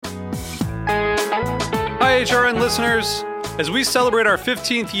HRN listeners. As we celebrate our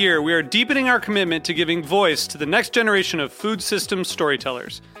 15th year, we are deepening our commitment to giving voice to the next generation of food systems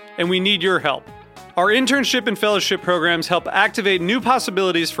storytellers, and we need your help. Our internship and fellowship programs help activate new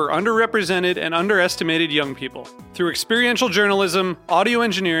possibilities for underrepresented and underestimated young people through experiential journalism, audio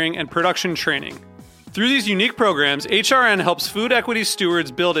engineering, and production training. Through these unique programs, HRN helps food equity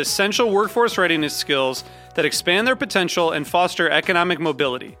stewards build essential workforce readiness skills that expand their potential and foster economic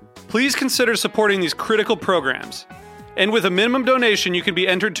mobility. Please consider supporting these critical programs. And with a minimum donation, you can be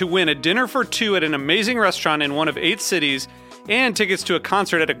entered to win a dinner for two at an amazing restaurant in one of 8 cities and tickets to a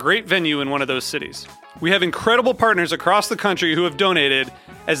concert at a great venue in one of those cities. We have incredible partners across the country who have donated,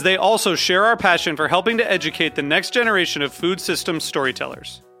 as they also share our passion for helping to educate the next generation of food systems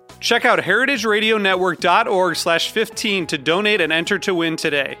storytellers. Check out heritageradionetwork.org/15 to donate and enter to win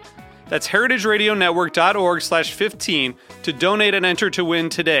today. That's heritageradionetwork.org/15 to donate and enter to win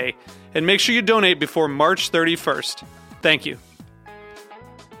today. And make sure you donate before March 31st. Thank you.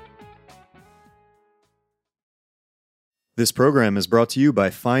 This program is brought to you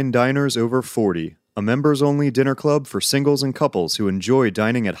by Fine Diners Over 40, a members-only dinner club for singles and couples who enjoy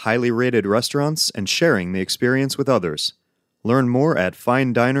dining at highly rated restaurants and sharing the experience with others. Learn more at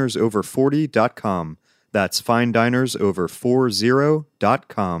FineDinersOver40.com. That's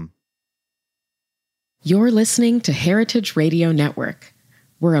FineDinersOver40.com. You're listening to Heritage Radio Network.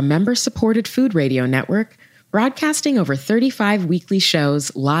 We're a member-supported food radio network broadcasting over 35 weekly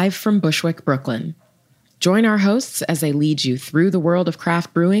shows live from Bushwick, Brooklyn. Join our hosts as they lead you through the world of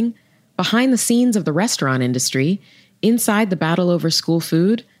craft brewing, behind the scenes of the restaurant industry, inside the battle over school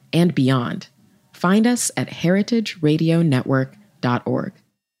food, and beyond. Find us at heritageradionetwork.org.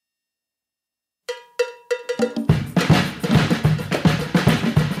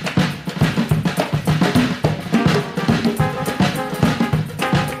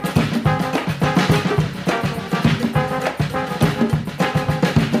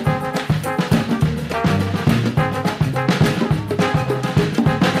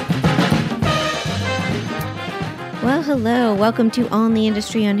 Hello, welcome to All in the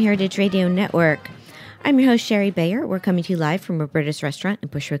Industry on Heritage Radio Network. I'm your host, Sherry Bayer. We're coming to you live from Roberta's Restaurant in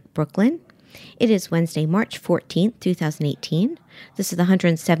Bushwick, Brooklyn. It is Wednesday, March 14th, 2018. This is the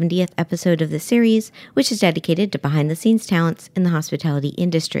 170th episode of the series, which is dedicated to behind-the-scenes talents in the hospitality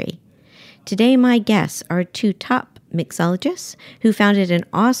industry. Today, my guests are 2 top mixologists who founded an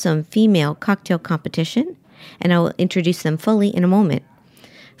awesome female cocktail competition, and I will introduce them fully in a moment.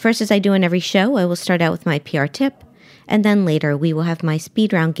 First, as I do on every show, I will start out with my PR tip, and then later we will have my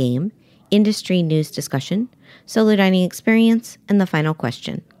speed round game, industry news discussion, solo dining experience, and the final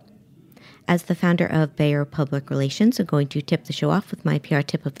question. As the founder of Bayer Public Relations, I'm going to tip the show off with my PR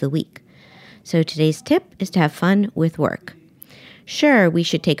tip of the week. So today's tip is to have fun with work. Sure, we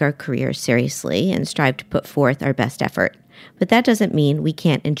should take our careers seriously and strive to put forth our best effort, but that doesn't mean we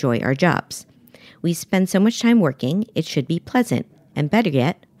can't enjoy our jobs. We spend so much time working, it should be pleasant, and better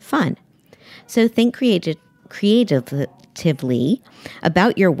yet, fun. So think creatively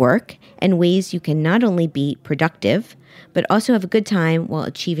about your work and ways you can not only be productive, but also have a good time while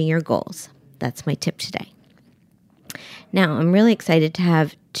achieving your goals. That's my tip today. Now, I'm really excited to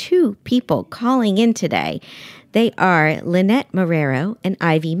have 2 people calling in today. They are Lynnette Marrero and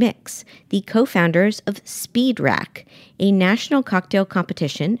Ivy Mix, the co-founders of Speed Rack, a national cocktail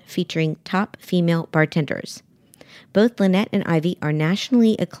competition featuring top female bartenders. Both Lynnette and Ivy are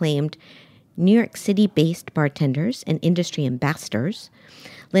nationally acclaimed New York City-based bartenders and industry ambassadors.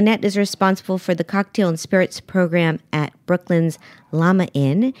 Lynnette is responsible for the cocktail and spirits program at Brooklyn's Llama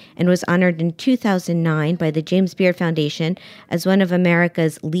Inn and was honored in 2009 by the James Beard Foundation as one of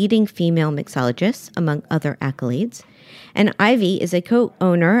America's leading female mixologists, among other accolades. And Ivy is a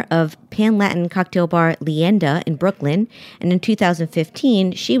co-owner of Pan-Latin cocktail bar Leyenda in Brooklyn, and in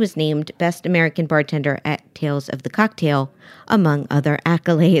 2015, she was named Best American Bartender at Tales of the Cocktail, among other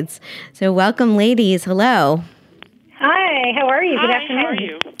accolades. So welcome, ladies. Hello. Hi, how are you? Good afternoon. How are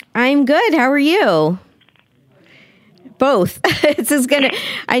you? I'm good. How are you? Both. This is gonna.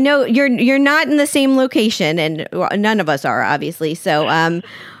 I know you're not in the same location, and none of us are, obviously. So,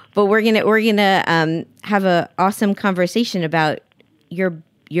 but we're gonna have an awesome conversation about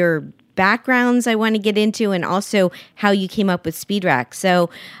your backgrounds. I want to get into, and also how you came up with Speed Rack. So,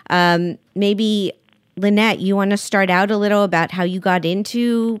 maybe Lynnette, you want to start out a little about how you got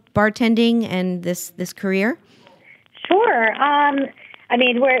into bartending and this career? Sure. I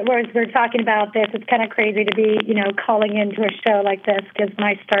mean, we're talking about this. It's kind of crazy to be, calling into a show like this because when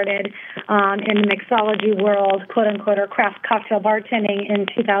I started in the mixology world, quote unquote, or craft cocktail bartending in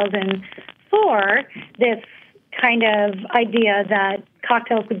 2004, this kind of idea that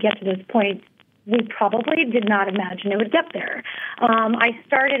cocktails would get to this point we probably did not imagine it would get there. I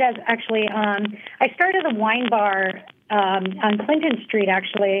started as a wine bar on Clinton Street,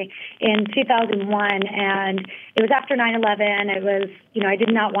 actually, in 2001, and it was after 9/11. It was, I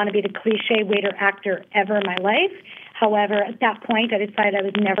did not want to be the cliche waiter actor ever in my life. However, at that point, I decided I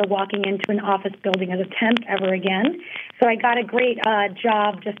was never walking into an office building as a temp ever again. So I got a great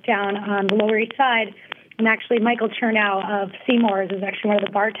job just down on the Lower East Side. And actually, Michael Chernow of Seymour's is actually one of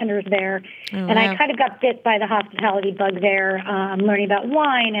the bartenders there. Oh, and wow. I kind of got bit by the hospitality bug there, learning about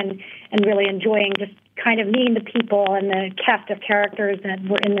wine and really enjoying just kind of meeting the people and the cast of characters that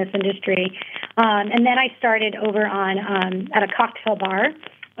were in this industry. And then I started over on at a cocktail bar.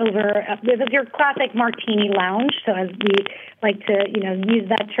 It was your classic martini lounge. So as we like to, use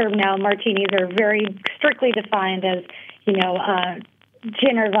that term now, martinis are very strictly defined as,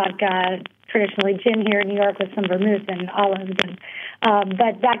 gin or vodka. Traditionally gin here in New York with some vermouth and olives.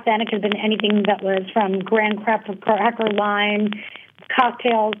 But back then it could have been anything that was from graham cracker lime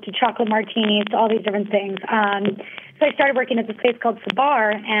cocktails to chocolate martinis to all these different things. So I started working at this place called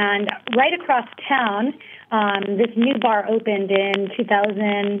Sabar, and right across town, this new bar opened in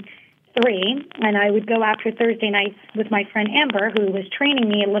 2003, and I would go after Thursday nights with my friend Amber, who was training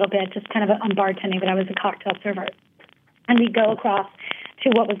me a little bit, just kind of on bartending, but I was a cocktail server. And we'd go across to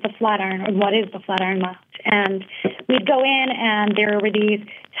what was the Flatiron, or what is the Flatiron Lounge. And we'd go in, and there were these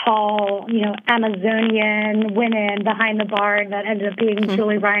tall, Amazonian women behind the bar that ended up being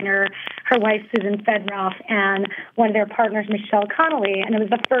Julie Reiner, her wife Susan Fedroff, and one of their partners, Michelle Connolly. And it was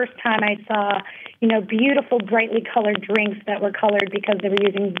the first time I saw, beautiful, brightly colored drinks that were colored because they were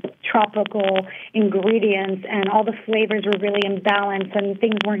using tropical ingredients, and all the flavors were really in balance, and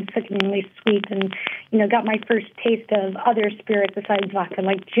things weren't sickeningly sweet. And, got my first taste of other spirits besides vodka,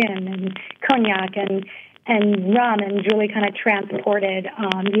 like gin and cognac and rum, and Julie kind of transported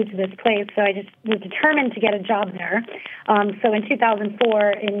me to this place. So I just was determined to get a job there. So in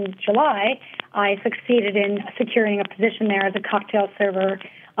 2004, in July, I succeeded in securing a position there as a cocktail server,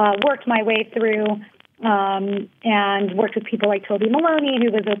 worked my way through and worked with people like Toby Maloney,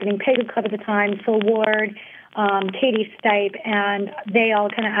 who was opening Pega Club at the time, Phil Ward, Katie Stipe, and they all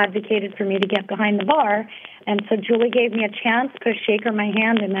kind of advocated for me to get behind the bar. And so Julie gave me a chance, put a shaker in my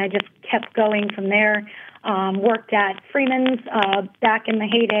hand, and I just kept going from there. Worked at Freeman's back in the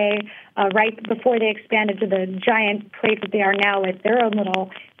heyday, right before they expanded to the giant place that they are now with their own little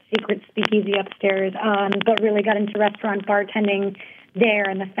secret speakeasy upstairs, but really got into restaurant bartending there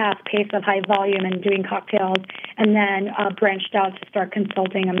and the fast pace of high volume and doing cocktails, and then branched out to start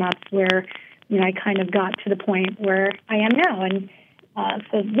consulting, and that's where I kind of got to the point where I am now. And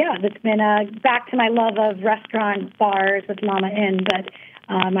it's been back to my love of restaurant bars with Mama Inn, but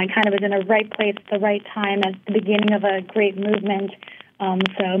I kind of was in a right place at the right time at the beginning of a great movement.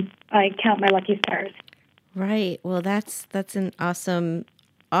 So I count my lucky stars. Right. Well, that's an awesome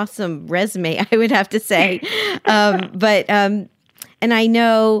resume, I would have to say. And I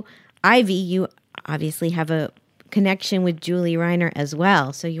know, Ivy, you obviously have a connection with Julie Reiner as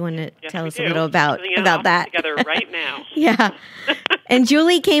well. So you want to tell us a little about that? Together right now. Yeah. And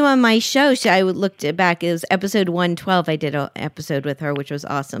Julie came on my show. I looked back. It was episode 112. I did an episode with her, which was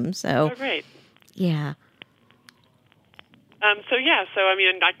awesome. So, great. Yeah. So I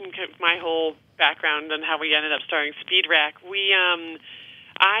mean, I can give my whole background on how we ended up starting Speed Rack.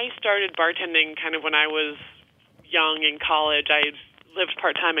 I started bartending kind of when I was young in college. I lived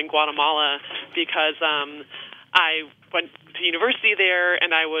part-time in Guatemala because I went to university there,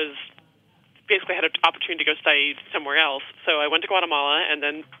 and I was basically had an opportunity to go study somewhere else. So I went to Guatemala and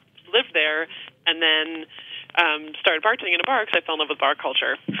then lived there, and then started bartending in a bar because I fell in love with bar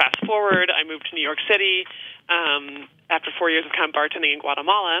culture. Fast forward, I moved to New York City after 4 years of kind of bartending in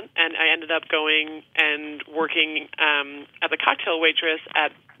Guatemala, and I ended up going and working as a cocktail waitress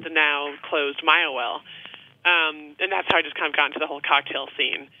at the now closed Mayo Well. And that's how I just kind of got into the whole cocktail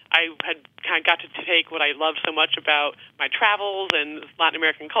scene. I had kind of got to take what I loved so much about my travels and Latin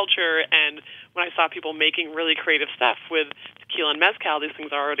American culture, and when I saw people making really creative stuff with tequila and mezcal, these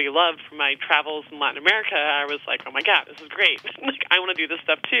things I already loved from my travels in Latin America, I was like, oh my God, this is great. Like, I want to do this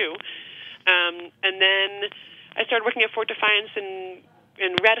stuff too. And then I started working at Fort Defiance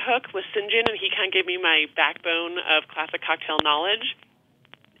in Red Hook with St. John, and he kind of gave me my backbone of classic cocktail knowledge.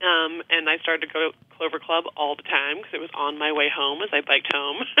 And I started to go to Clover Club all the time because it was on my way home as I biked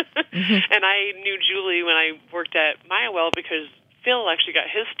home. And I knew Julie when I worked at Mayo Well because Phil actually got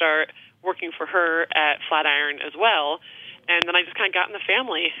his start working for her at Flatiron as well. And then I just kind of got in the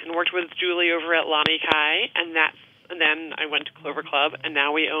family and worked with Julie over at Lani Kai, and then I went to Clover Club, and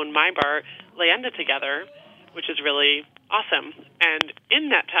now we own my bar, Leyenda, together. which is really awesome. And in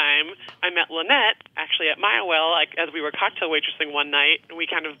that time, I met Lynnette, actually at Marrero, as we were cocktail waitressing one night, and we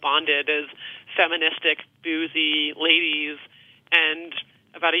kind of bonded as feministic, boozy ladies. And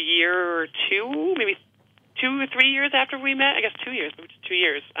about a year or two, maybe 2 or 3 years after we met, I guess 2 years, maybe 2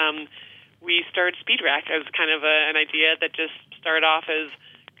 years, we started Speed Rack as kind of an idea that just started off as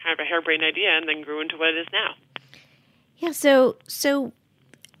kind of a harebrained idea and then grew into what it is now. Yeah, so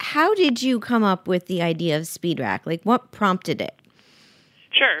how did you come up with the idea of Speed Rack? Like, what prompted it?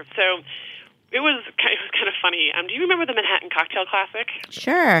 Sure. So it was kind of funny. Do you remember the Manhattan Cocktail Classic?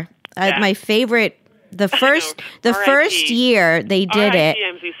 Sure. Yeah. My favorite. The first year they did it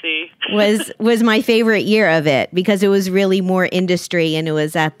MCC. was my favorite year of it because it was really more industry and it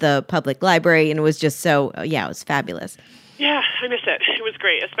was at the public library and it was just so it was fabulous. Yeah, I miss it. It was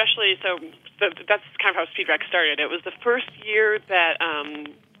great, especially that's kind of how Speed Rack started. It was the first year that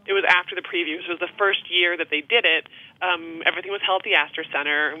it was after the previews. It was the first year that they did it. Everything was held at the Astor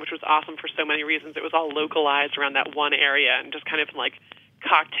Center, which was awesome for so many reasons. It was all localized around that one area and just kind of like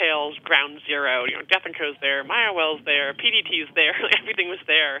cocktails, ground zero. Death & Co.'s there, Marrowell's there, PDT's there. Everything was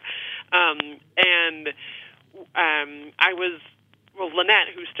there. Lynnette,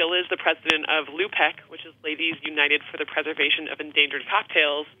 who still is the president of LUPEC, which is Ladies United for the Preservation of Endangered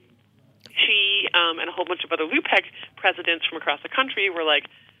Cocktails, she and a whole bunch of other LUPEC presidents from across the country were like,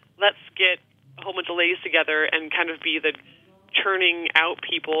 let's get a whole bunch of ladies together and kind of be the churning out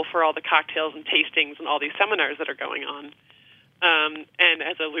people for all the cocktails and tastings and all these seminars that are going on. And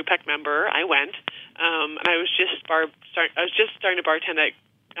as a LUPEC member, I went, and I was just starting to bartend at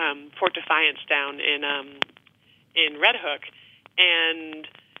Fort Defiance down in Red Hook, and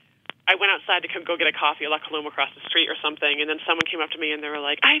I went outside to go get a coffee at La Colombe across the street or something, and then someone came up to me and they were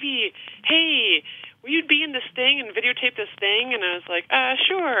like, Ivy, hey, will you be in this thing and videotape this thing? And I was like,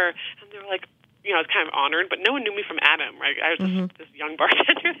 sure. And they were like, I was kind of honored, but no one knew me from Adam, right? I was just this young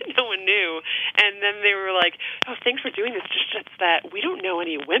bartender that no one knew. And then they were like, oh, thanks for doing this. Just that we don't know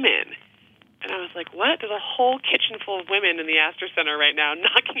any women. And I was like, what? There's a whole kitchen full of women in the Astor Center right now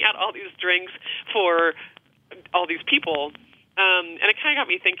knocking out all these drinks for all these people. And it kind of got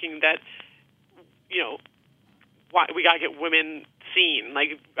me thinking that, why we got to get women seen.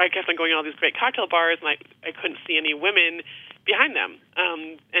 Like, I kept on going to all these great cocktail bars, and I couldn't see any women behind them.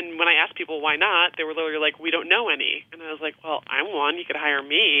 And when I asked people why not, they were literally like, we don't know any. And I was like, well, I'm one. You could hire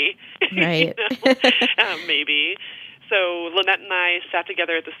me. Right. Maybe. So Lynnette and I sat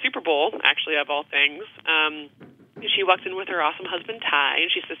together at the Super Bowl, actually, of all things. She walked in with her awesome husband, Ty,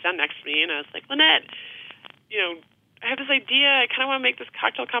 and she sits down next to me, and I was like, Lynnette, I have this idea. I kind of want to make this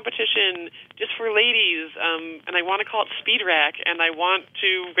cocktail competition just for ladies, and I want to call it Speed Rack, and I want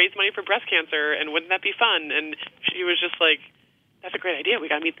to raise money for breast cancer, and wouldn't that be fun? And she was just like, that's a great idea. We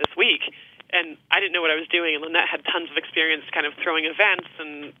got to meet this week. And I didn't know what I was doing, and Lynnette had tons of experience kind of throwing events,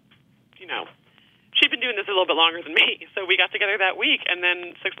 and, she'd been doing this a little bit longer than me. So we got together that week, and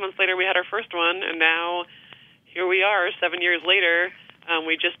then 6 months later we had our first one, and now here we are 7 years later.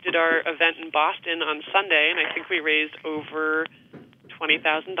 We just did our event in Boston on Sunday, and I think we raised over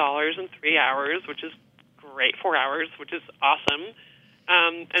 $20,000 in 3 hours, which is great, 4 hours, which is awesome.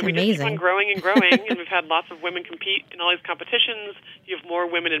 And we just keep on growing and growing, and we've had lots of women compete in all these competitions. You have more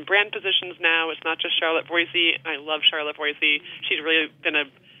women in brand positions now. It's not just Charlotte Voicey. I love Charlotte Voicey. She's really been a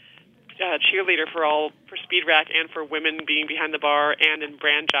cheerleader for Speed Rack and for women being behind the bar and in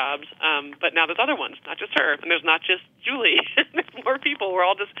brand jobs. But now there's other ones, not just her, and there's not just Julie. There's more people. We're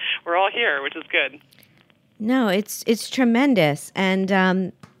all here, which is good. No, it's tremendous, and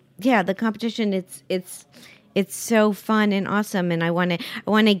the competition it's so fun and awesome, and I want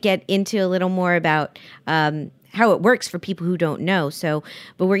to get into a little more about how it works for people who don't know.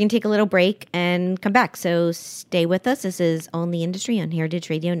 But we're going to take a little break and come back. So stay with us. This is On the Industry on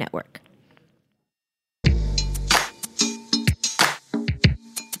Heritage Radio Network.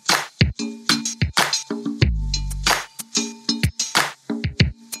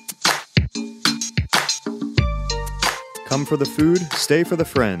 Come for the food, stay for the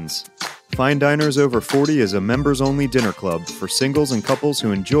friends. Fine Diners Over 40 is a members-only dinner club for singles and couples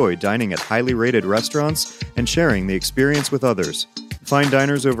who enjoy dining at highly rated restaurants and sharing the experience with others. Fine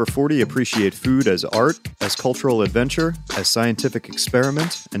Diners Over 40 appreciate food as art, as cultural adventure, as scientific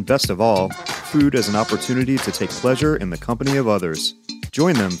experiment, and best of all, food as an opportunity to take pleasure in the company of others.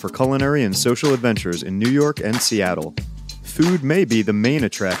 Join them for culinary and social adventures in New York and Seattle. Food may be the main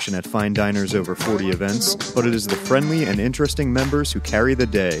attraction at Fine Diners Over 40 events, but it is the friendly and interesting members who carry the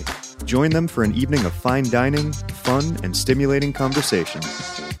day. Join them for an evening of fine dining, fun, and stimulating conversation.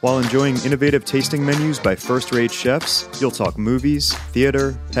 While enjoying innovative tasting menus by first-rate chefs, you'll talk movies,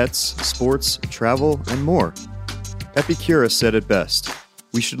 theater, pets, sports, travel, and more. Epicurus said it best.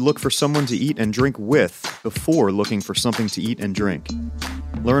 We should look for someone to eat and drink with before looking for something to eat and drink.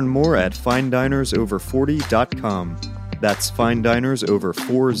 Learn more at FineDinersOver40.com. That's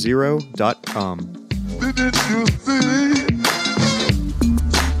FineDinersOver40.com. Didn't you see?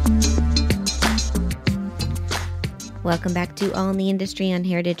 Welcome back to All in the Industry on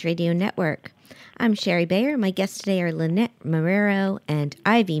Heritage Radio Network. I'm Sherry Bayer. My guests today are Lynnette Marrero and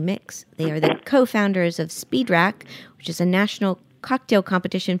Ivy Mix. They are the co-founders of Speed Rack, which is a national cocktail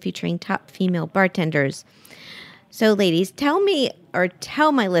competition featuring top female bartenders. So, ladies, tell me or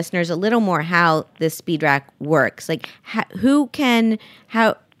tell my listeners a little more how this Speed Rack works. Like, who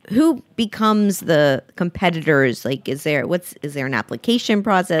becomes the competitors? Like, is there an application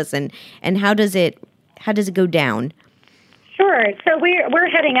process, and how does it go down? Sure. So we're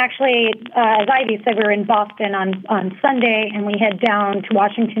heading actually, as Ivy said, we're in Boston on Sunday, and we head down to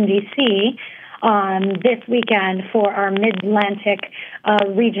Washington, D.C. This weekend for our Mid-Atlantic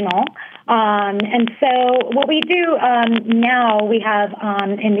regional. And so what we do now, we have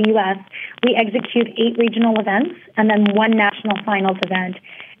in the U.S., we execute 8 regional events and then 1 national finals event.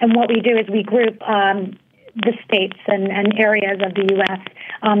 And what we do is we group the states and areas of the U.S.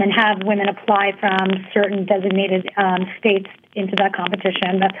 And have women apply from certain designated states into that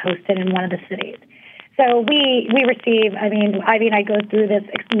competition that's hosted in one of the cities. So we receive, Ivy and I go through this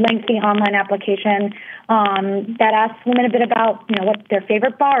lengthy online application that asks women a bit about, what their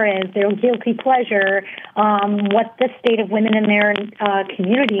favorite bar is, their guilty pleasure, what the state of women in their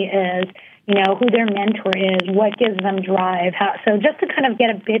community is, who their mentor is, what gives them drive. So just to kind of get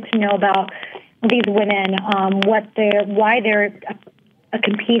a bit to know about these women, why they're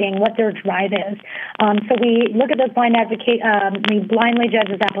competing, what their drive is. So we look at those we blindly judge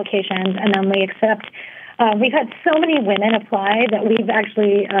those applications, and then we accept. We've had so many women apply that we've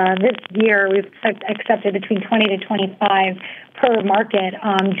actually, this year, we've accepted between 20 to 25 per market,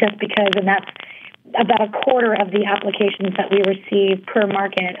 just because, and that's about a quarter of the applications that we receive per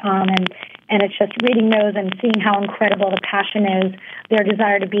market. And it's just reading those and seeing how incredible the passion is, their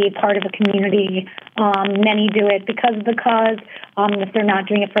desire to be part of a community. Many do it because of the cause. If they're not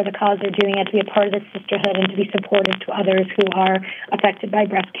doing it for the cause, they're doing it to be a part of the sisterhood and to be supportive to others who are affected by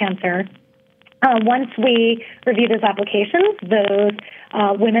breast cancer. Once we review those applications, those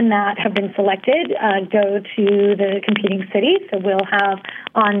women that have been selected go to the competing cities. So we'll have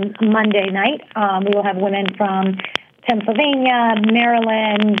on Monday night, we will have women from Pennsylvania,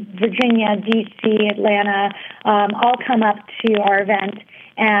 Maryland, Virginia, D.C., Atlanta, all come up to our event,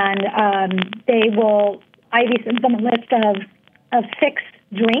 and Ivy sends them a list of 6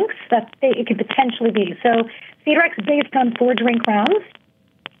 drinks that it could potentially be. So Speed Rack's based on 4 drink rounds.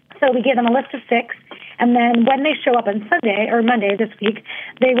 So we give them a list of 6, and then when they show up on Sunday or Monday this week,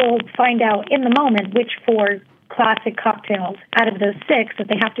 they will find out in the moment which 4 classic cocktails out of those 6 that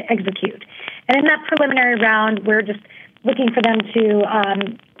they have to execute. And in that preliminary round, we're just looking for them to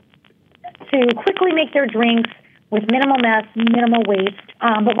quickly make their drinks with minimal mess, minimal waste.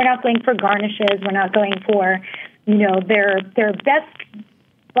 But we're not going for garnishes. We're not going for, their best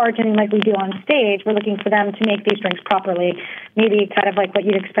bartending like we do on stage. We're looking for them to make these drinks properly, maybe kind of like what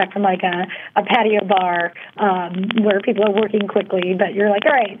you'd expect from like a patio bar where people are working quickly, but you're like,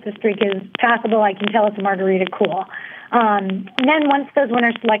 all right, this drink is passable. I can tell it's a margarita, cool. And then once those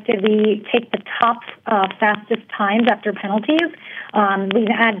winners selected, we take the top fastest times after penalties. We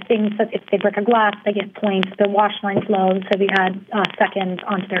add things that if they break a glass, they get points. The wash line flows, so we add seconds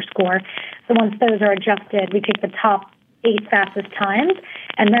onto their score. So once those are adjusted, we take the top 8 fastest times,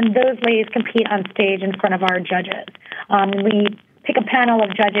 and then those ladies compete on stage in front of our judges. We pick a panel of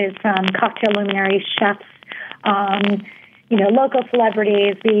judges from cocktail luminaries, chefs, local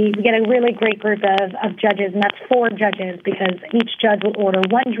celebrities. We get a really great group of judges, and that's 4 judges because each judge will order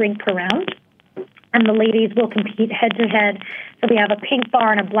 1 drink per round, and the ladies will compete head-to-head. So we have a pink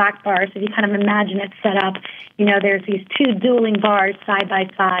bar and a black bar, so if you kind of imagine it set up, there's these 2 dueling bars side by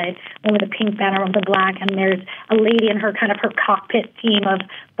side, one with a pink banner of the black, and there's a lady in her cockpit team of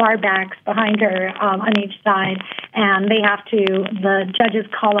bar backs behind her on each side, and the judges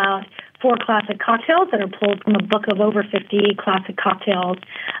call out 4 classic cocktails that are pulled from a book of over 50 classic cocktails,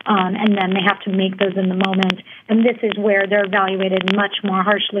 and then they have to make those in the moment. And this is where they're evaluated much more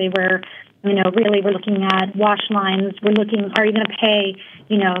harshly, where, really we're looking at wash lines. Are you going to pay,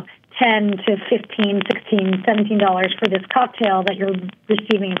 $10 to $15, $16, $17 for this cocktail that you're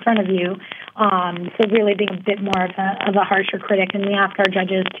receiving in front of you? So really being a bit more of a harsher critic, and we ask our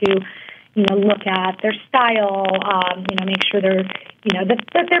judges to, look at their style, make sure they're,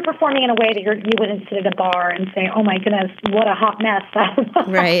 that they're performing in a way that you wouldn't sit at a bar and say, oh my goodness, what a hot mess.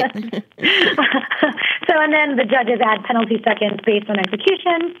 Right. So, and then the judges add penalty seconds based on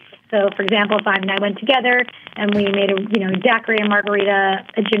execution. So, for example, if I and I went together and we made a daiquiri, a margarita,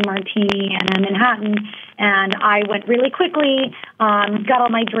 a gin martini, and a Manhattan, and I went really quickly, got all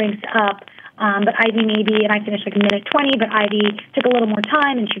my drinks up, but Ivy maybe, and I finished like a minute 20, but Ivy took a little more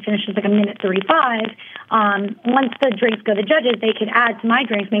time, and she finishes like a minute 35. Once the drinks go to the judges, they could add to my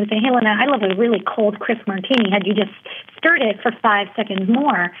drinks, maybe say, hey, Lynnette, I love a really cold, crisp martini. Had you just stirred it for 5 seconds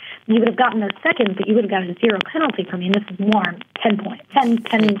more, you would have gotten those seconds, but you would have gotten a 0 penalty from me, and this is warm, 10 points, 10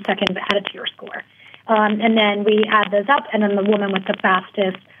 seconds added to your score. And then we add those up, and then the woman with the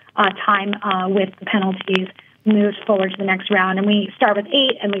fastest time with the penalties moves forward to the next round. And we start with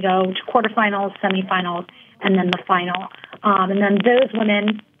 8, and we go to quarterfinals, semifinals, and then the final. And then those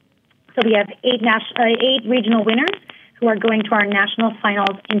women, so we have 8 regional winners who are going to our national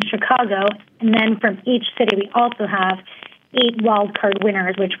finals in Chicago. And then from each city, we also have 8 wild card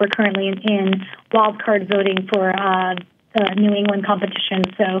winners, which we're currently in wild card voting for the New England competition.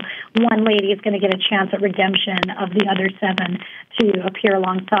 So one lady is going to get a chance at redemption of the other 7 to appear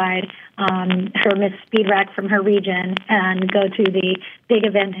alongside her Miss Speed Rack from her region and go to the big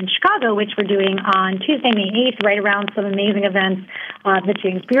event in Chicago, which we're doing on Tuesday, May 8th, right around some amazing events, the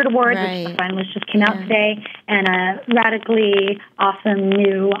James Beard Awards, which the finalists just came out today, and a radically awesome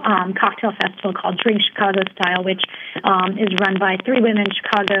new cocktail festival called Drink Chicago Style, which is run by 3 women in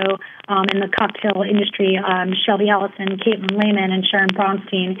Chicago in the cocktail industry, Shelby Allison, Caitlin Lehman, and Sharon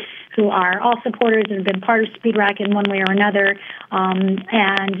Bronstein, who are all supporters and have been part of Speed Rack in one way or another,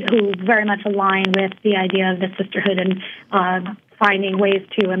 and who very much align with the idea of the sisterhood and finding ways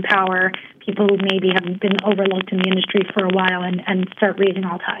to empower people who maybe have been overlooked in the industry for a while and start raising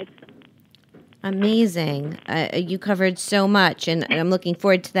all tides. Amazing. You covered so much, and I'm looking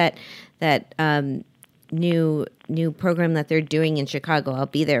forward to that new program that they're doing in Chicago. I'll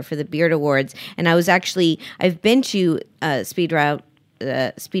be there for the Beard Awards. And I've been to Speed Rack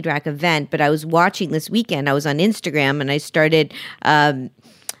event, but I was watching this weekend. I was on Instagram, and I started.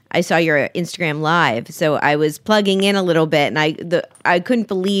 I saw your Instagram live, so I was plugging in a little bit, and I couldn't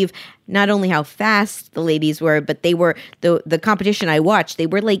believe not only how fast the ladies were, but they were the competition I watched. They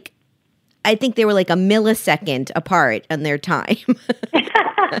were like, I think they were like a millisecond apart on their time.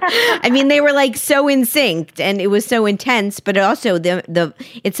 I mean, they were like so in sync, and it was so intense. But also,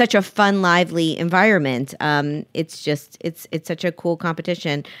 it's such a fun, lively environment. It's such a cool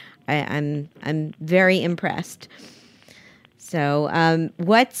competition. I'm very impressed. So,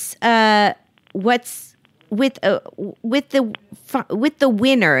 what's with the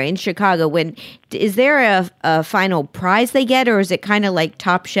winner in Chicago? Is there a final prize they get, or is it kind of like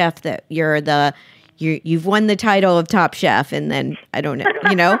Top Chef that you've won the title of Top Chef, and then I don't know,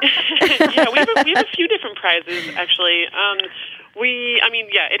 Yeah, we have a few different prizes actually.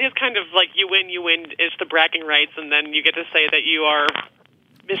 It is kind of like you win. It's the bragging rights, and then you get to say that you are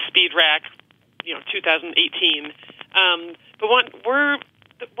Miss Speed Rack, 2018. But one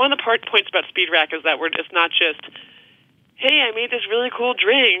of the points about Speed Rack is that it's not just, hey, I made this really cool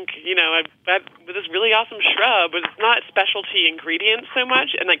drink, with this really awesome shrub, but it's not specialty ingredients so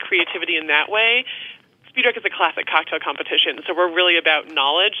much and like creativity in that way. Speed Rack is a classic cocktail competition, so we're really about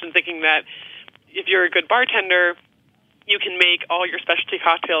knowledge and thinking that if you're a good bartender, you can make all your specialty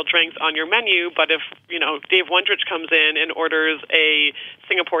cocktail drinks on your menu, but if, Dave Wondrich comes in and orders a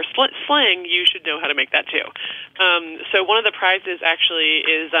Singapore sling, you should know how to make that too. So one of the prizes actually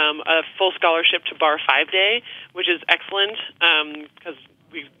is a full scholarship to Bar 5 Day, which is excellent because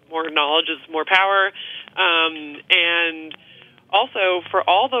more knowledge is more power. And also for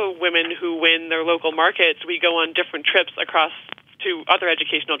all the women who win their local markets, we go on different trips across to other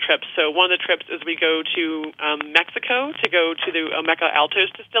educational trips. So one of the trips is we go to Mexico to go to the Olmeca Altos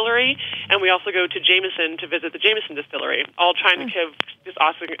distillery, and we also go to Jameson to visit the Jameson distillery, all trying to give just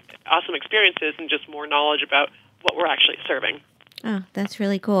awesome experiences and just more knowledge about what we're actually serving. Oh, that's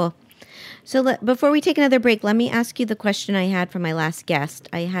really cool. So before we take another break, let me ask you the question I had from my last guest.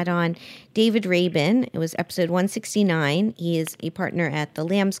 I had on David Rabin. It was episode 169. He is a partner at the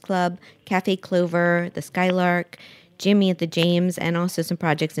Lambs Club, Cafe Clover, the Skylark, Jimmy at the James, and also some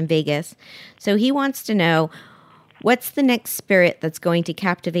projects in Vegas. So he wants to know, what's the next spirit that's going to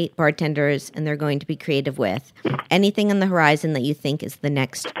captivate bartenders and they're going to be creative with? Anything on the horizon that you think is the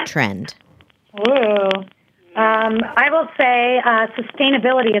next trend? Ooh. I will say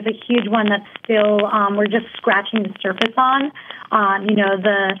sustainability is a huge one that's still we're just scratching the surface on.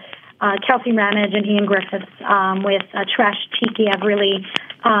 The Kelsey Ramage and Ian Griffiths with Trash Tiki have really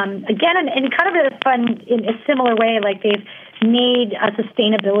again, in kind of a fun, in a similar way, like they've made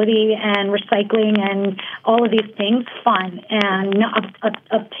sustainability and recycling and all of these things fun and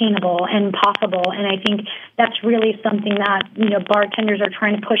obtainable and possible. And I think that's really something that, bartenders are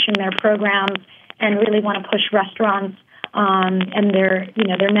trying to push in their programs and really want to push restaurants and their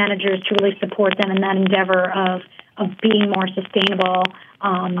managers to really support them in that endeavor of being more sustainable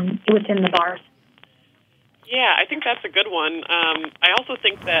within the bars. Yeah, I think that's a good one. I also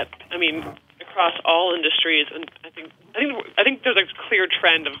think that, across all industries, and I think there's a clear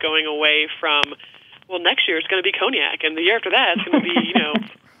trend of going away from, well, next year it's going to be cognac, and the year after that it's going to be,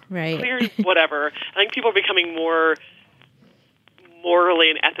 right. clear whatever. I think people are becoming more morally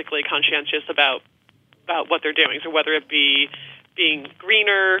and ethically conscientious about what they're doing. So whether it be being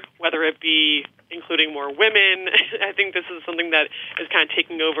greener, whether it be including more women, I think this is something that is kind of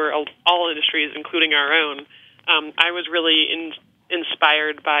taking over all industries, including our own. I was really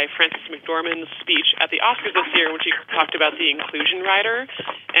inspired by Frances McDormand's speech at the Oscars this year when she talked about the inclusion rider,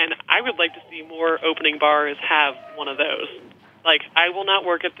 and I would like to see more opening bars have one of those. Like, I will not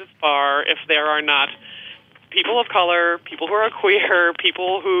work at this bar if there are not people of color, people who are queer,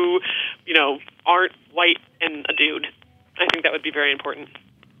 people who, aren't white and a dude. I think that would be very important.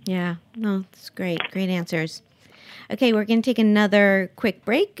 Yeah, no, that's great. Great answers. Okay, we're going to take another quick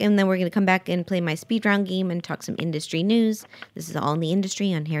break, and then we're going to come back and play my speed round game and talk some industry news. This is All in the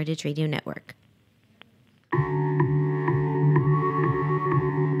Industry on Heritage Radio Network.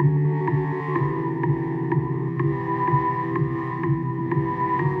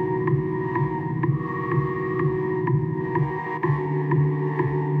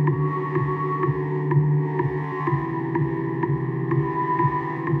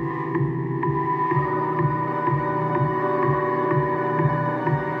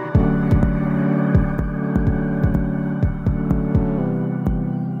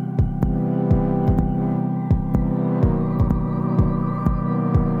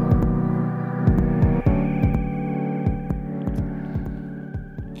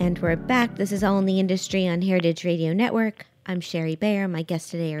 And we're back. This is All in the Industry on Heritage Radio Network. I'm Sherry Bayer. My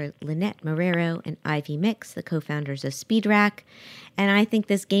guests today are Lynnette Marrero and Ivy Mix, the co-founders of Speed Rack. And I think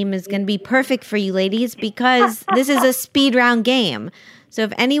this game is going to be perfect for you ladies because this is a speed round game. So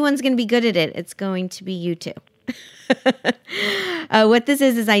if anyone's going to be good at it, it's going to be you two. What this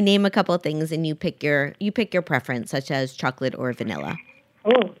is I name a couple of things and you pick your preference, such as chocolate or vanilla.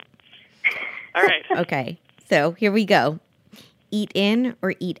 Oh. All right. Okay. So here we go. Eat in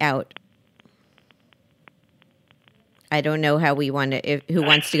or eat out? I don't know how we want to, who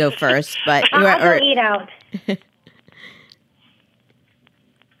wants to go first, but I'll go eat out.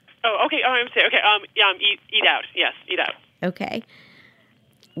 Oh, okay. Oh, I'm saying, okay. Eat out. Yes, eat out. Okay.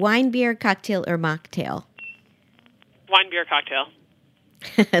 Wine, beer, cocktail, or mocktail? Wine, beer, cocktail.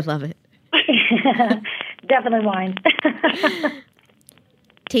 I love it. Definitely wine.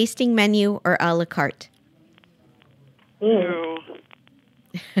 Tasting menu or a la carte? Ooh.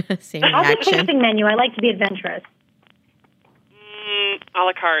 Same I'll do reaction. tasting menu. I like to be adventurous. A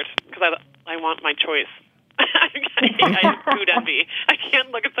la carte, because I want my choice. I have food envy. I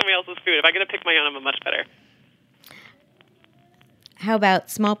can't look at somebody else's food. If I get to pick my own, I'm much better. How about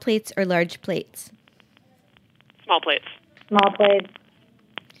small plates or large plates? Small plates. Small plates.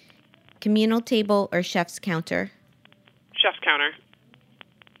 Communal table or chef's counter? Chef's counter.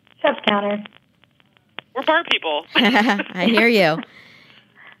 Chef's counter. We're bar people. I hear you.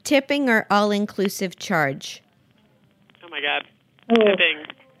 Tipping or all-inclusive charge? Oh, my God. Ooh. Tipping.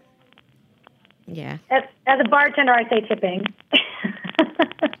 Yeah. As a bartender, I say tipping.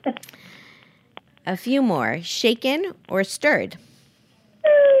 A few more. Shaken or stirred?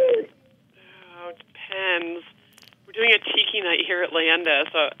 Oh, it depends. We're doing a tiki night here at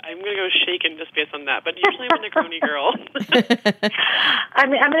Leyenda, so I'm going to go shaken just based on that. But usually I'm a Negroni girl. I'm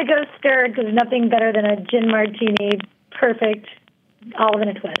going to go stirred because there's nothing better than a gin martini. Perfect. All in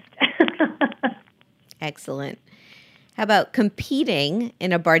a twist. Excellent. How about competing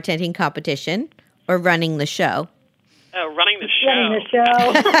in a bartending competition or running the show? Running the show. Running the show.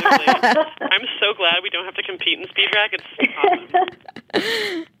 Absolutely. I'm so glad we don't have to compete in Speed Rack. It's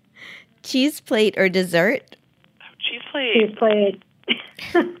awesome. Cheese plate or dessert? Oh, cheese plate. Cheese plate.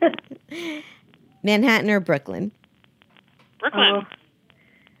 Manhattan or Brooklyn? Brooklyn.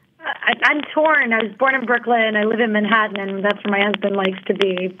 I'm torn. I was born in Brooklyn. I live in Manhattan, and that's where my husband likes to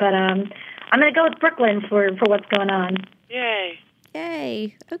be. But I'm going to go with Brooklyn for what's going on. Yay.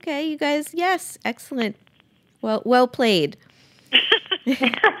 Yay. Okay, you guys. Yes, excellent. Well played.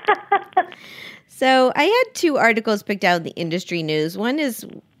 So I had two articles picked out in the industry news. One is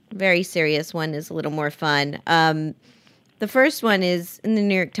very serious. One is a little more fun. The first one is in the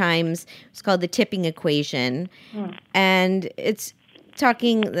New York Times. It's called The Tipping Equation. And it's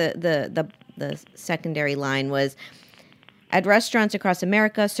talking, the secondary line was, at restaurants across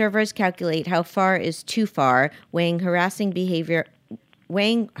America, servers calculate how far is too far, weighing harassing behavior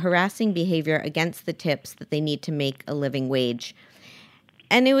against the tips that they need to make a living wage.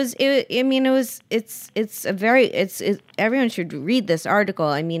 And everyone should read this article.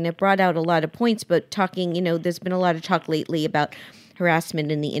 I mean, it brought out a lot of points, but talking, there's been a lot of talk lately about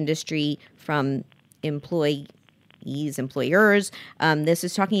harassment in the industry from employers. This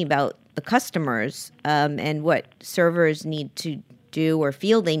is talking about the customers and what servers need to do or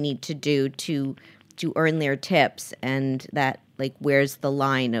feel they need to do to earn their tips, and that, like, where's the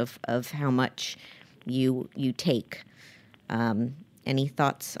line of how much you take. Any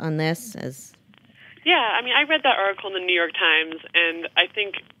thoughts on this? Yeah, I mean, I read that article in the New York Times, and I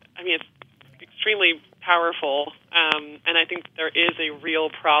think, it's extremely powerful, and I think there is a real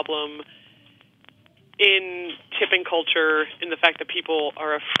problem in tipping culture, in the fact that people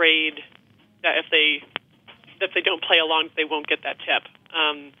are afraid that if they don't play along, they won't get that tip.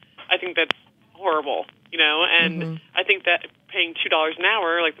 I think that's horrible, and I think that paying $2 an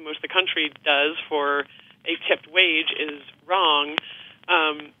hour, like the most of the country does, for a tipped wage is wrong.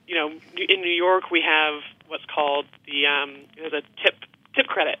 In New York, we have what's called there's a tip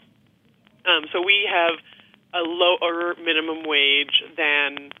credit. So we have a lower minimum wage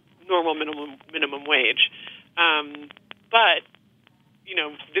than normal minimum wage. But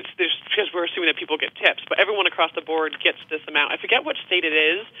this because we're assuming that people get tips, but everyone across the board gets this amount. I forget what state it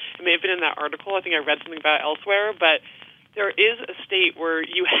is. It may have been in that article. I think I read something about it elsewhere, but there is a state where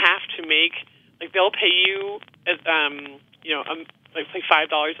you have to make, like, they'll pay you like say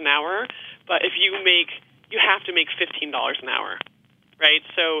 $5 an hour, but if you have to make $15 an hour, right?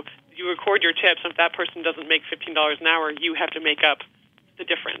 So you record your tips, and if that person doesn't make $15 an hour, you have to make up the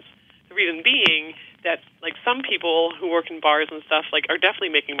difference. The reason being that, like, some people who work in bars and stuff, like, are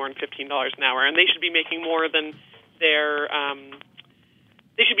definitely making more than $15 an hour, and they should be making more than their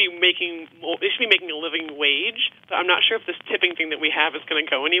they should be making a living wage. But I'm not sure if this tipping thing that we have is going to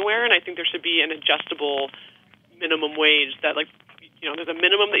go anywhere, and I think there should be an adjustable minimum wage that, like, there's a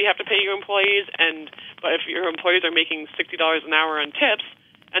minimum that you have to pay your employees, but if your employees are making $60 an hour on tips,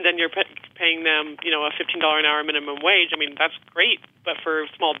 and then you're paying them, a $15 an hour minimum wage, I mean, that's great. But for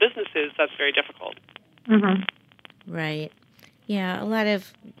small businesses, that's very difficult. Mm-hmm. Right. Yeah, a lot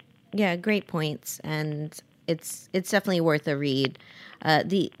of, great points. And it's definitely worth a read.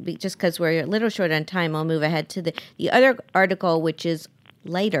 Just because we're a little short on time, I'll move ahead to the other article, which is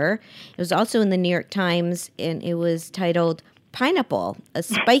lighter. It was also in the New York Times, and it was titled, Pineapple, a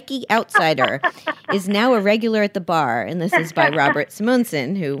spiky outsider, is now a regular at the bar. And this is by Robert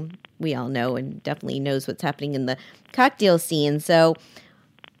Simonson, who we all know and definitely knows what's happening in the cocktail scene. So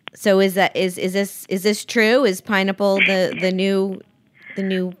is this true? Is pineapple the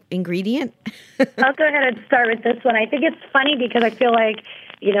new ingredient? I'll go ahead and start with this one. I think it's funny because I feel like,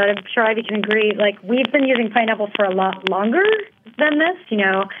 I'm sure Ivy can agree, like, we've been using pineapple for a lot longer than this,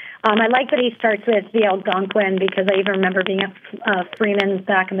 I like that he starts with the Algonquin, because I even remember being at Freeman's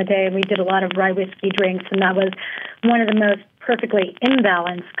back in the day, and we did a lot of rye whiskey drinks, and that was one of the most perfectly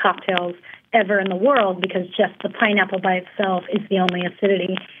imbalanced cocktails ever in the world, because just the pineapple by itself is the only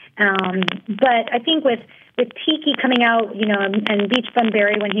acidity. But I think with tiki coming out, and Beach Bum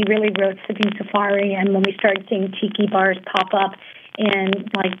Berry, when he really wrote Sipping Safari, and when we started seeing tiki bars pop up in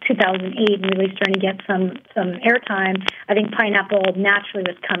like 2008 and really starting to get some airtime, I think pineapple naturally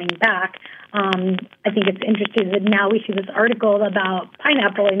was coming back. I think it's interesting that now we see this article about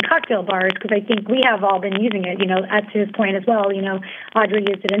pineapple in cocktail bars, because I think we have all been using it, at his point as well. Audrey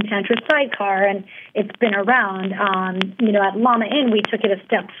used it in Tantra Sidecar, and it's been around. At Llama Inn, we took it a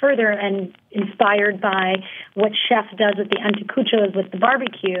step further, and inspired by what Chef does with the anticuchos with the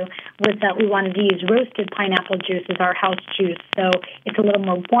barbecue, was that we wanted to use roasted pineapple juice as our house juice. So it's a little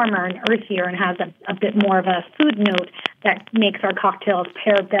more warmer and earthier and has a bit more of a food note that makes our cocktails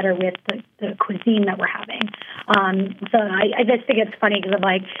pair better with the cuisine that we're having. So I just think it's funny, because I'm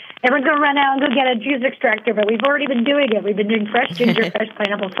like, everyone's going to run out and go get a juice extractor, but we've already been doing it. We've been doing fresh ginger, fresh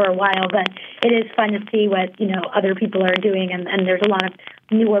pineapple for a while, but it is fun to see what, other people are doing, and there's a lot of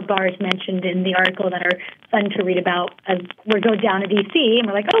newer bars mentioned in the article that are fun to read about. As we go down to D.C. and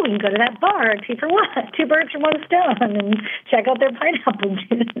we're like, we can go to that bar, 2 for 1, 2 birds for 1 stone, and check out their pineapple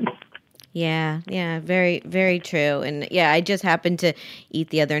juice. Yeah, very, very true. And I just happened to eat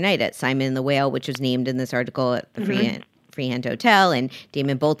the other night at Simon and the Whale, which was named in this article at the Freehand Hotel, and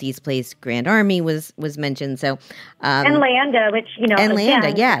Damon Bolte's place, Grand Army, was mentioned. So, and Leanda, which, and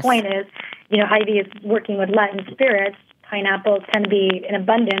Leanda, yes. The point is, Ivy is working with Latin spirits. pineapples tend to be in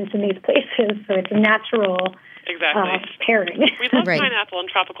abundance in these places, so it's a natural pairing. We love Right. pineapple in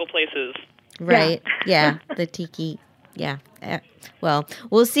tropical places. Right. Yeah. The tiki. Yeah. Well,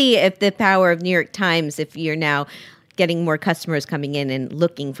 we'll see if the power of New York Times, if you're now getting more customers coming in and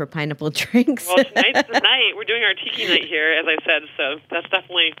looking for pineapple drinks. Well, tonight's the night. We're doing our tiki night here, as I said, so that's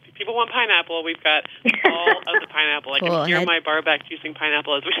definitely, if people want pineapple, we've got all of the pineapple. I can hear my bar back juicing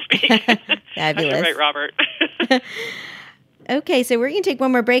pineapple as we speak. Fabulous. That's right, Robert. Okay, so we're going to take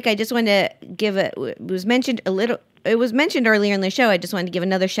one more break. I just want to give it was mentioned earlier in the show. I just wanted to give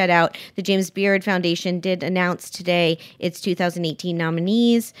another shout out. The James Beard Foundation did announce today its 2018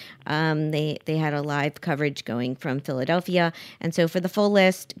 nominees. They had a live coverage going from Philadelphia. And so for the full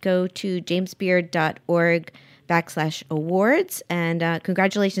list, go to jamesbeard.org/awards. And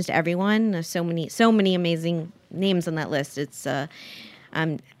congratulations to everyone. There's so many amazing names on that list.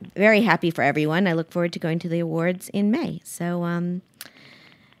 I'm very happy for everyone. I look forward to going to the awards in May. So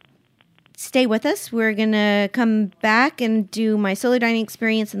stay with us. We're going to come back and do my solo dining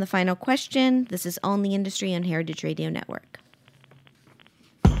experience and the final question. This is All in the Industry on Heritage Radio Network.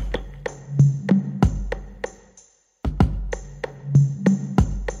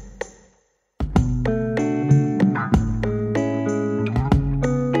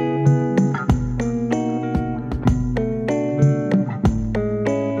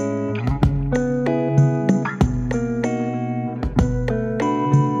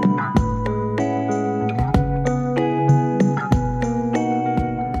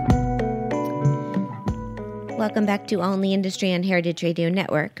 Welcome back to All in the Industry on Heritage Radio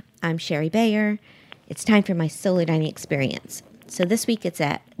Network. I'm Sherry Bayer. It's time for my solo dining experience. So this week it's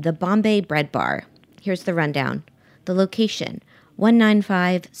at the Bombay Bread Bar. Here's the rundown. The location,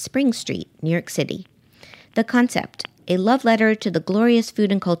 195 Spring Street, New York City. The concept, a love letter to the glorious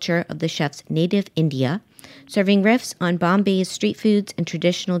food and culture of the chef's native India, serving riffs on Bombay's street foods and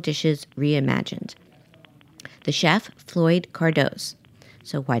traditional dishes reimagined. The chef, Floyd Cardoz.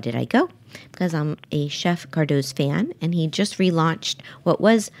 So why did I go? Because I'm a Chef Cardoz fan, and he just relaunched what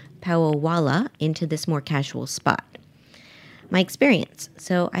was Powawala into this more casual spot. My experience.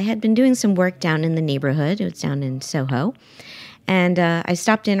 So I had been doing some work down in the neighborhood. It was down in Soho. And I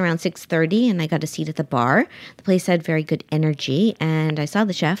stopped in around 6:30, and I got a seat at the bar. The place had very good energy, and I saw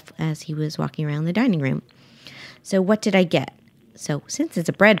the chef as he was walking around the dining room. So what did I get? So since it's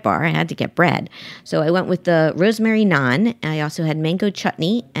a bread bar, I had to get bread. So I went with the rosemary naan. I also had mango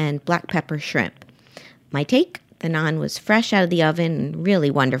chutney and black pepper shrimp. My take, the naan was fresh out of the oven and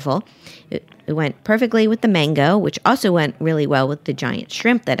really wonderful. It went perfectly with the mango, which also went really well with the giant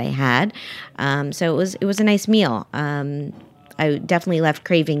shrimp that I had. So it was a nice meal. I definitely left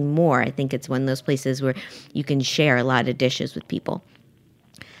craving more. I think it's one of those places where you can share a lot of dishes with people.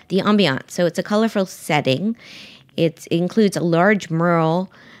 The ambiance. So it's a colorful setting. It includes a large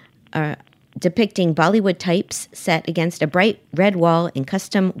mural depicting Bollywood types set against a bright red wall and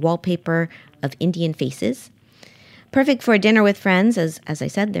custom wallpaper of Indian faces. Perfect for a dinner with friends. As I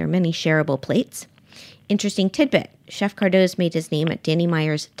said, there are many shareable plates. Interesting tidbit. Chef Cardoz made his name at Danny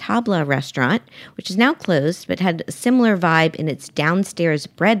Meyer's Tabla restaurant, which is now closed, but had a similar vibe in its downstairs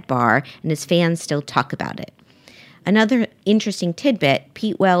bread bar, and his fans still talk about it. Another interesting tidbit,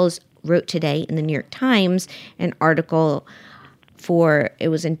 Pete Wells wrote today in the New York Times an article it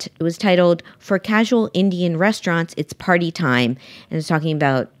was titled "For Casual Indian Restaurants, It's Party Time," and it's talking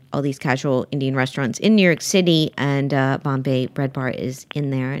about all these casual Indian restaurants in New York City, and Bombay Bread Bar is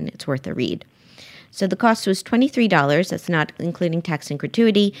in there, and it's worth a read. So the cost was $23. That's not including tax and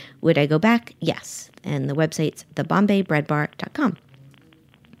gratuity. Would I go back? Yes. And the website's thebombaybreadbar.com.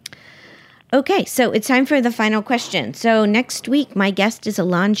 Okay, so it's time for the final question. So next week, my guest is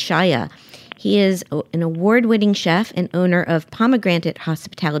Alon Shaya. He is an award-winning chef and owner of Pomegranate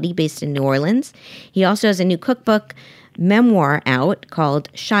Hospitality based in New Orleans. He also has a new cookbook memoir out called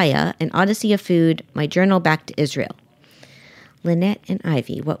Shaya, An Odyssey of Food, My Journal Back to Israel. Lynnette and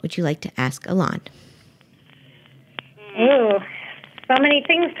Ivy, what would you like to ask Alon? Ooh, so many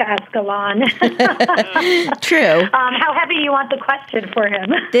things to ask Alon. True. How heavy you want the question for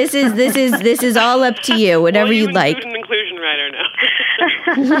him? This is all up to you. Whatever you'd like. An inclusion writer now.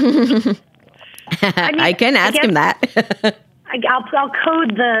 I can ask him that. I'll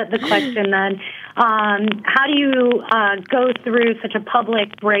code the question then. How do you go through such a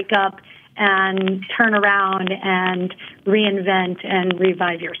public breakup and turn around and reinvent and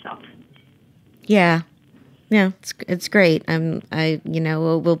revive yourself? Yeah, it's great.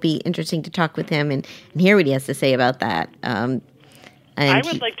 Will be interesting to talk with him and hear what he has to say about that. And I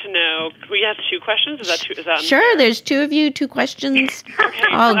would like to know, can we ask 2 questions? Is that unfair? Sure, there's 2 of you, 2 questions. Okay,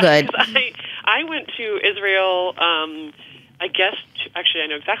 All good. I went to Israel, I guess, actually I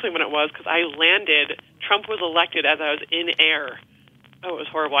know exactly when it was, because I landed, Trump was elected as I was in air. Oh, it was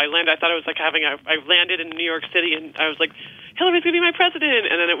horrible. I thought it was like I landed in New York City, and I was like, Hillary's going to be my president,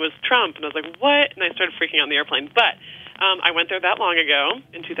 and then it was Trump, and I was like, what? And I started freaking out on the airplane. But I went there that long ago,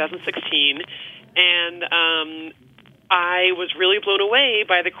 in 2016, and I was really blown away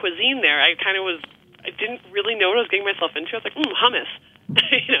by the cuisine there. I didn't really know what I was getting myself into. I was like, hummus,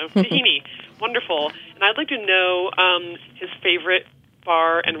 tahini, wonderful. And I'd like to know his favorite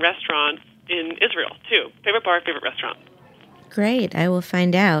bar and restaurant in Israel, too. Favorite bar, favorite restaurant. Great. I will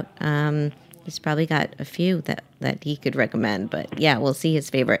find out. He's probably got a few that he could recommend, but yeah, we'll see his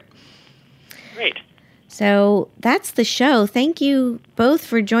favorite. Great. So that's the show. Thank you both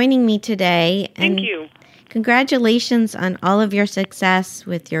for joining me today. And thank you. Congratulations on all of your success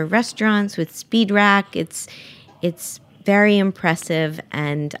with your restaurants, with Speed Rack. It's very impressive,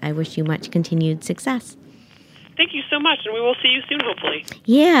 and I wish you much continued success. Thank you so much, and we will see you soon, hopefully.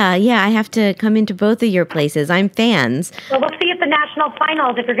 Yeah, I have to come into both of your places. I'm fans. Well, we'll see you at the national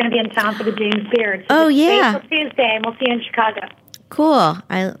finals if you're going to be in town for the James Beard. So yeah. Tuesday, and we'll see you in Chicago. Cool.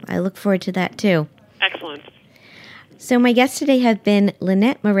 I look forward to that, too. Excellent. So my guests today have been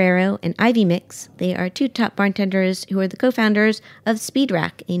Lynnette Marrero and Ivy Mix. They are 2 top bartenders who are the co-founders of Speed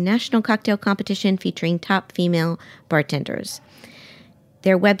Rack, a national cocktail competition featuring top female bartenders.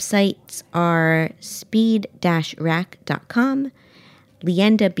 Their websites are speed-rack.com,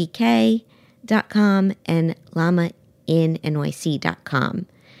 liendabk.com, and llamainnyc.com.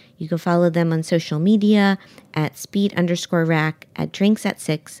 You can follow them on social media at speed_rack, at Drinks at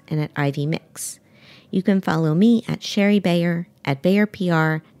 6, and at Ivy Mix. You can follow me at Sherry Bayer, at Bayer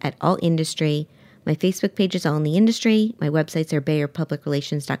PR, at All Industry. My Facebook page is All in the Industry. My websites are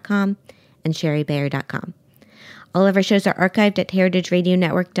BayerPublicRelations.com and SherryBayer.com. All of our shows are archived at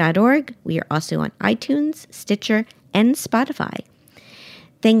heritageradionetwork.org. We are also on iTunes, Stitcher, and Spotify.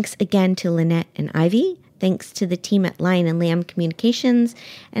 Thanks again to Lynnette and Ivy. Thanks to the team at Lion and Lamb Communications.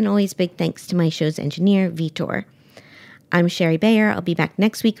 And always big thanks to my show's engineer, Vitor. I'm Sherry Bayer. I'll be back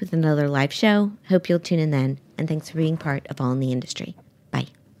next week with another live show. Hope you'll tune in then. And thanks for being part of All in the Industry. Bye.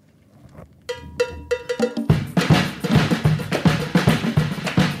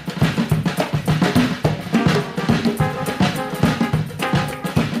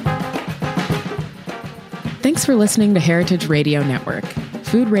 Thanks for listening to Heritage Radio Network,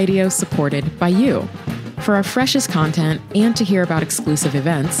 food radio supported by you. For our freshest content and to hear about exclusive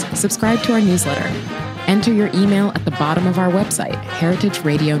events, subscribe to our newsletter. Enter your email at the bottom of our website,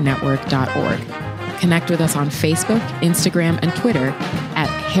 heritageradionetwork.org. Connect with us on Facebook, Instagram, and Twitter at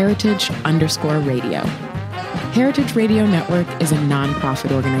heritage_radio. Heritage Radio Network is a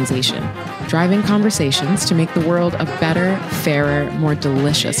nonprofit organization, driving conversations to make the world a better, fairer, more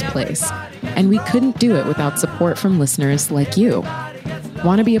delicious place. And we couldn't do it without support from listeners like you.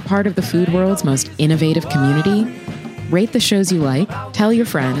 Want to be a part of the food world's most innovative community? Rate the shows you like, tell your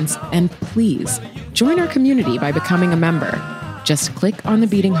friends, and please join our community by becoming a member. Just click on the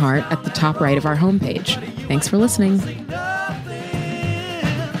beating heart at the top right of our homepage. Thanks for listening.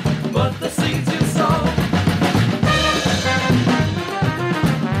 But the